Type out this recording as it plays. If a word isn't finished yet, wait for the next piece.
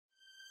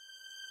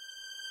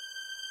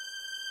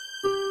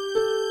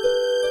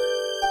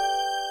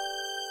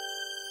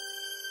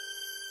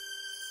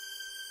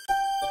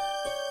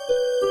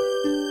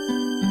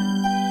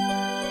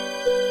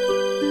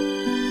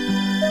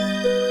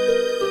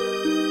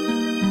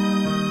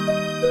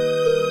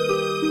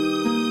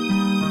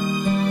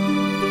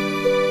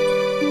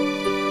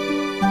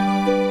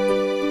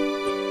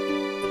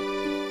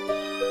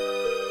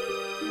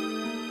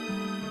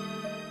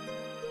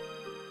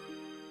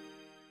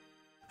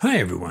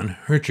everyone,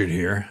 Richard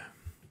here.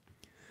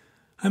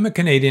 I'm a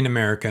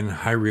Canadian-American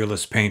high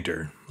realist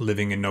painter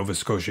living in Nova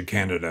Scotia,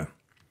 Canada.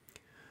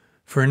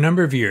 For a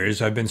number of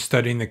years I've been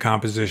studying the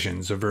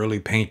compositions of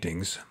early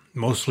paintings,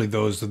 mostly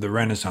those of the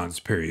Renaissance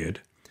period,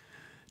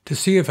 to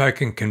see if I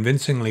can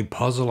convincingly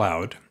puzzle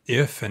out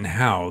if and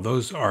how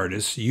those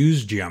artists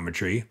used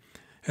geometry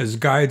as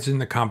guides in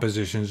the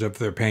compositions of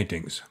their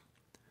paintings.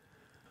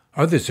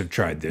 Others have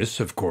tried this,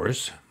 of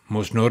course,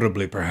 most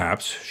notably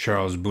perhaps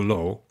Charles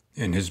Bouleau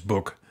in his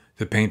book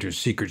The Painter's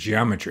Secret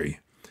Geometry.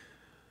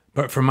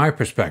 But from my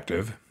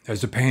perspective,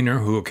 as a painter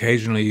who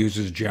occasionally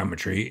uses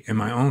geometry in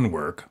my own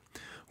work,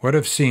 what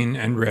I've seen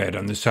and read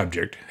on the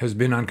subject has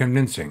been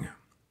unconvincing.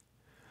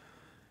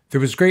 There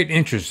was great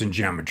interest in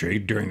geometry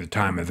during the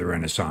time of the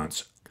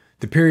Renaissance.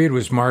 The period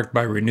was marked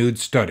by renewed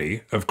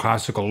study of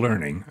classical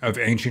learning of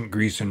ancient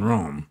Greece and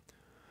Rome.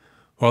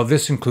 While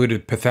this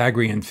included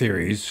Pythagorean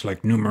theories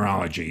like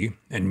numerology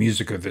and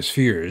music of the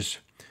spheres,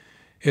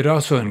 it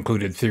also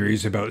included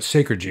theories about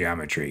sacred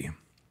geometry,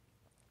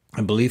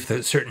 a belief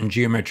that certain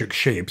geometric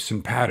shapes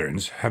and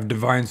patterns have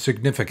divine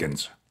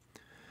significance.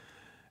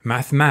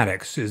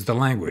 Mathematics is the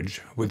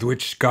language with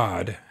which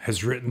God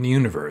has written the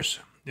universe,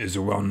 is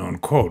a well-known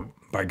quote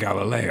by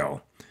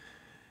Galileo,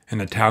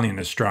 an Italian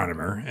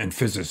astronomer and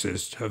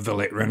physicist of the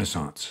late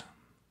Renaissance.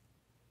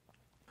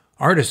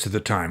 Artists of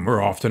the time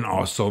were often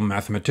also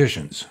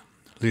mathematicians.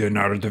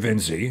 Leonardo da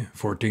Vinci,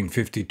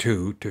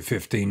 1452 to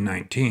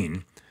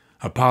 1519,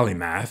 a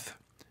polymath,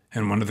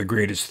 and one of the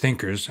greatest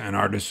thinkers and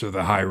artists of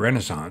the High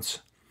Renaissance,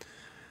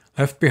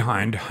 left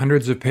behind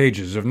hundreds of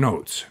pages of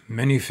notes,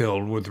 many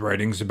filled with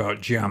writings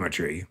about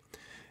geometry,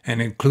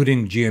 and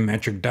including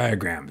geometric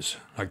diagrams,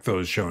 like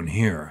those shown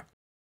here.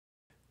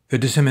 The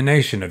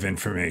dissemination of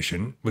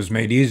information was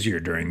made easier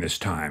during this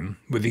time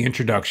with the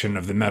introduction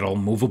of the metal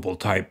movable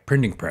type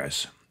printing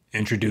press,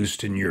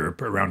 introduced in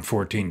Europe around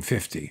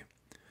 1450.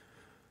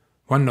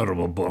 One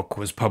notable book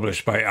was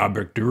published by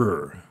Albert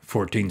Dürer,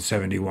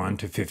 1471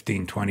 to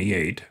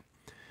 1528,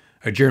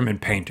 a German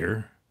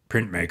painter,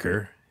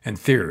 printmaker, and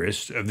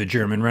theorist of the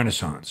German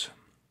Renaissance.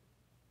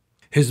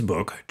 His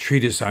book,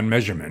 Treatise on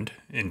Measurement,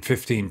 in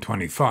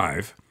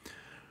 1525,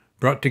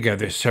 brought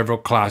together several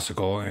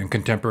classical and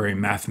contemporary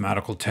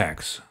mathematical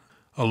texts,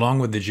 along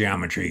with the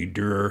geometry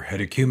Dürer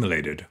had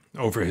accumulated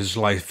over his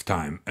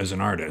lifetime as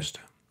an artist.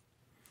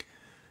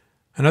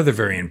 Another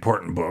very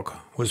important book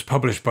was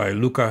published by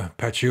Luca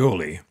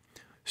Pacioli,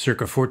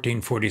 circa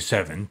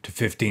 1447 to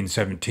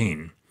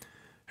 1517,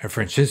 a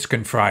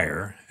Franciscan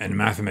friar and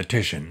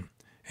mathematician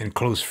and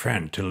close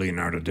friend to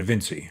Leonardo da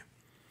Vinci.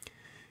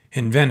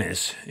 In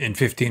Venice, in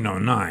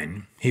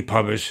 1509, he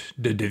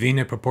published De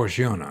Divina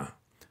Proportione,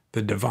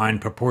 the Divine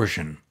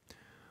Proportion,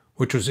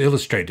 which was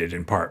illustrated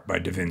in part by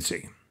da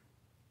Vinci.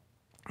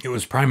 It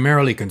was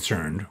primarily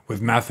concerned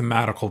with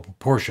mathematical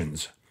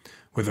proportions,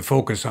 with a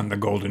focus on the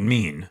golden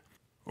mean,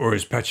 or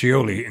as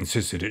Pacioli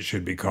insisted it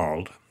should be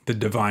called, the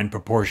divine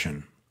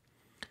proportion.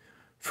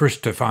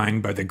 First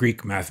defined by the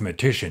Greek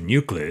mathematician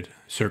Euclid,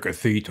 circa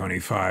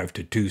 325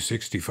 to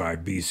 265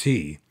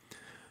 BC,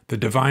 the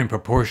divine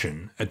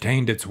proportion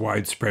attained its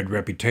widespread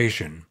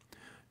reputation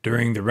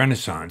during the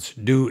Renaissance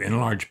due in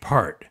large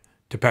part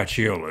to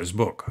Pacioli's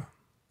book.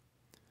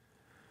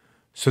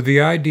 So the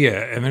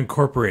idea of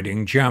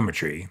incorporating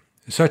geometry,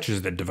 such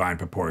as the divine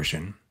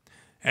proportion,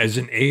 as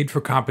an aid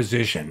for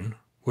composition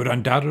would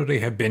undoubtedly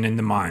have been in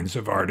the minds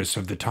of artists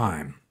of the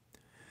time.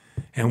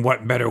 And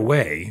what better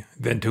way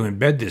than to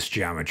embed this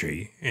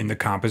geometry in the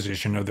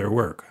composition of their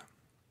work?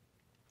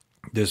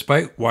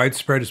 Despite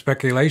widespread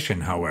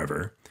speculation,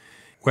 however,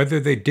 whether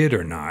they did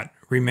or not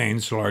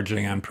remains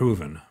largely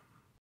unproven.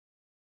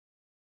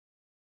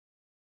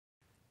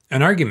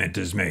 An argument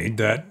is made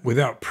that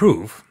without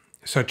proof,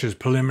 such as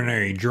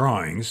preliminary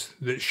drawings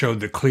that showed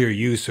the clear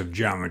use of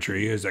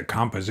geometry as a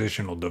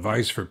compositional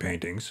device for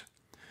paintings,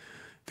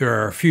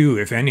 there are few,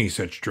 if any,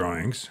 such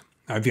drawings.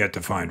 I've yet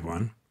to find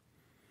one.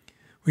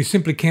 We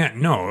simply can't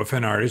know if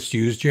an artist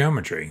used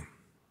geometry.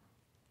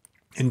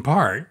 In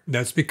part,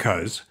 that's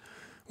because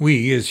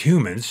we, as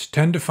humans,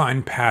 tend to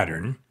find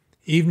pattern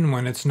even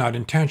when it's not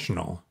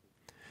intentional,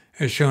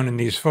 as shown in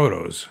these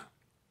photos.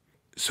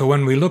 So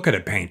when we look at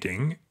a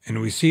painting and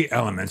we see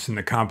elements in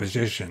the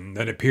composition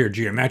that appear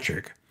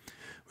geometric,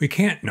 we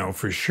can't know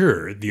for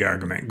sure, the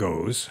argument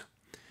goes,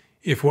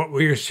 if what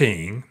we are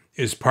seeing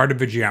is part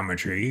of a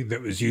geometry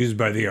that was used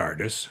by the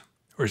artist,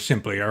 or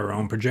simply our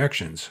own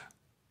projections.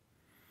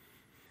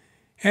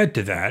 Add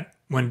to that,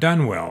 when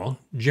done well,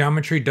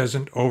 geometry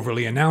doesn't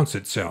overly announce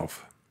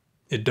itself.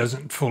 It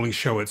doesn't fully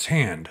show its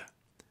hand.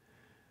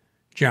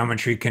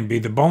 Geometry can be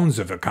the bones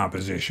of a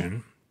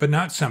composition, but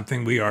not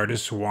something we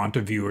artists want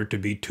a viewer to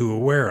be too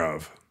aware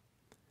of.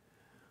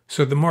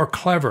 So the more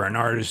clever an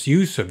artist's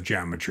use of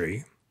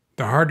geometry,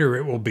 the harder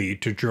it will be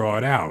to draw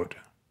it out,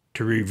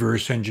 to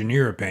reverse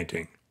engineer a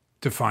painting,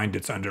 to find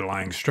its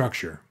underlying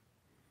structure.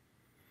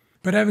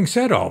 But having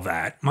said all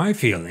that, my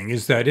feeling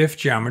is that if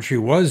geometry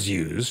was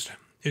used,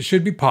 it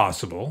should be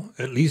possible,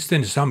 at least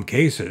in some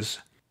cases,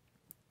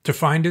 to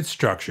find its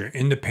structure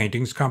in the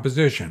painting's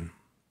composition.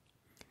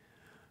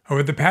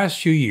 Over the past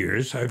few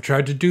years, I've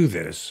tried to do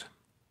this.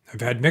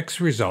 I've had mixed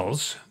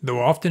results, though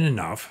often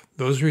enough,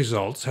 those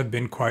results have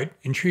been quite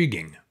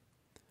intriguing.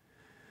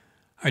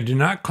 I do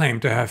not claim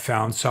to have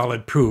found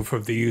solid proof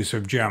of the use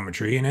of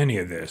geometry in any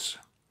of this.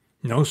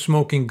 No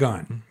smoking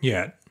gun,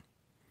 yet.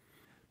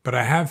 But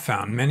I have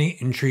found many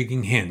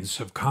intriguing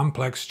hints of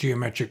complex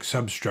geometric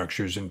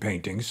substructures in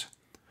paintings,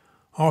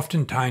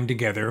 often tying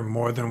together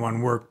more than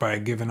one work by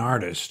a given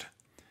artist,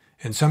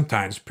 and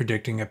sometimes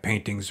predicting a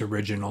painting's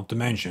original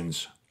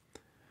dimensions.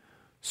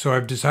 So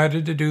I've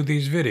decided to do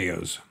these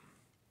videos.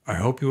 I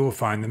hope you will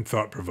find them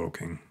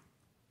thought-provoking.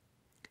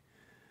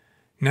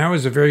 Now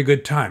is a very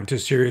good time to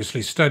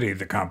seriously study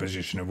the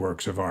composition of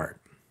works of art.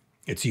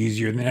 It's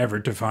easier than ever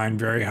to find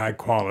very high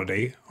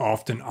quality,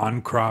 often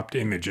uncropped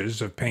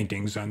images of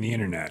paintings on the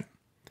internet.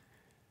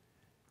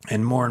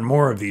 And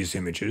more of these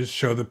images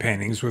show the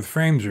paintings with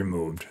frames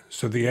removed,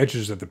 so the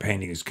edges of the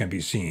paintings can be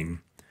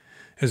seen.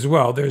 As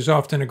well, there's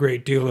often a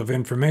great deal of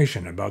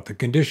information about the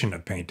condition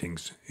of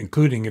paintings,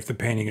 including if the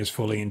painting is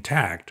fully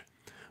intact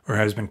or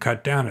has been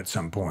cut down at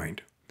some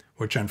point,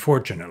 which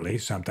unfortunately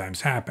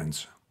sometimes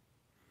happens.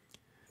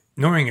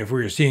 Knowing if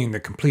we are seeing the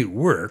complete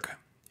work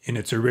in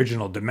its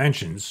original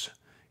dimensions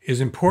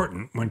is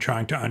important when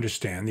trying to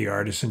understand the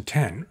artist's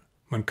intent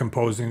when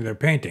composing their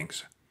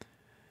paintings.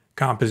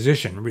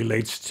 Composition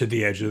relates to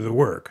the edge of the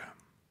work.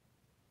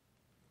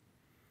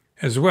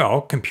 As well,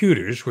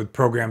 computers with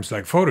programs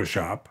like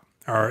Photoshop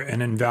are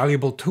an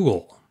invaluable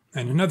tool,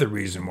 and another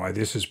reason why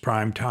this is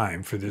prime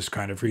time for this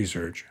kind of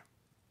research.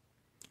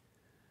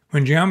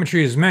 When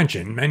geometry is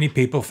mentioned, many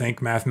people think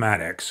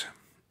mathematics,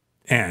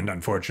 and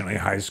unfortunately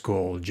high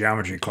school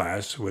geometry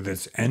class with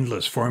its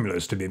endless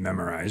formulas to be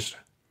memorized.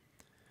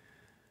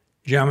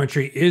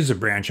 Geometry is a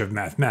branch of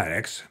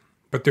mathematics,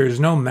 but there is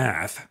no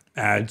math,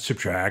 add,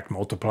 subtract,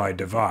 multiply,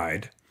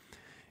 divide,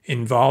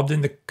 involved in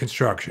the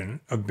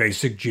construction of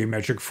basic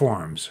geometric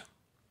forms.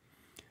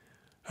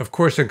 Of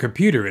course, a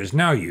computer is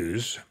now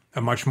used,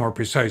 a much more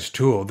precise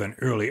tool than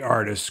early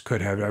artists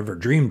could have ever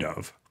dreamed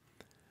of.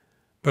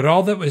 But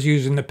all that was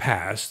used in the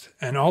past,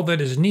 and all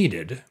that is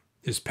needed,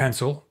 is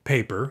pencil,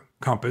 paper,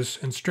 compass,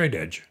 and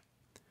straightedge.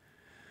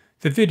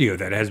 The video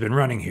that has been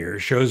running here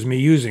shows me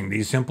using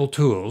these simple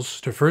tools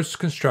to first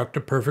construct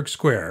a perfect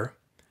square,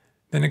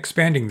 then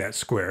expanding that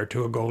square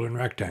to a golden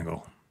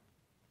rectangle.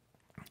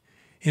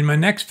 In my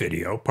next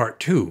video, part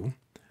 2,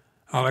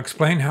 I'll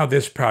explain how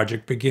this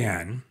project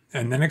began,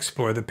 and then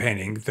explore the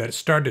painting that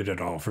started it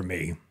all for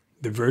me,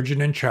 The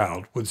Virgin and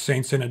Child with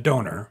Saints and a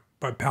Donor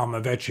by Palma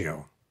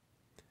Vecchio.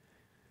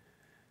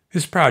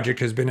 This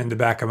project has been in the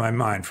back of my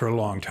mind for a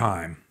long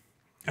time.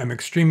 I'm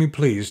extremely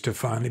pleased to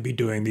finally be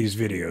doing these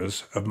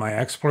videos of my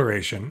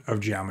exploration of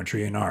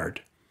geometry and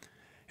art,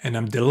 and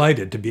I'm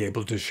delighted to be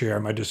able to share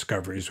my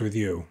discoveries with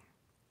you.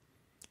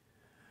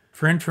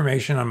 For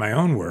information on my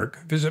own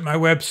work, visit my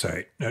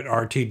website at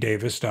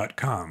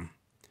rtdavis.com.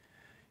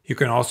 You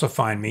can also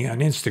find me on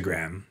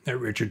Instagram at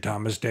Richard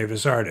Thomas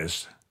Davis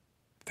Artist.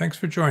 Thanks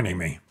for joining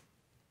me.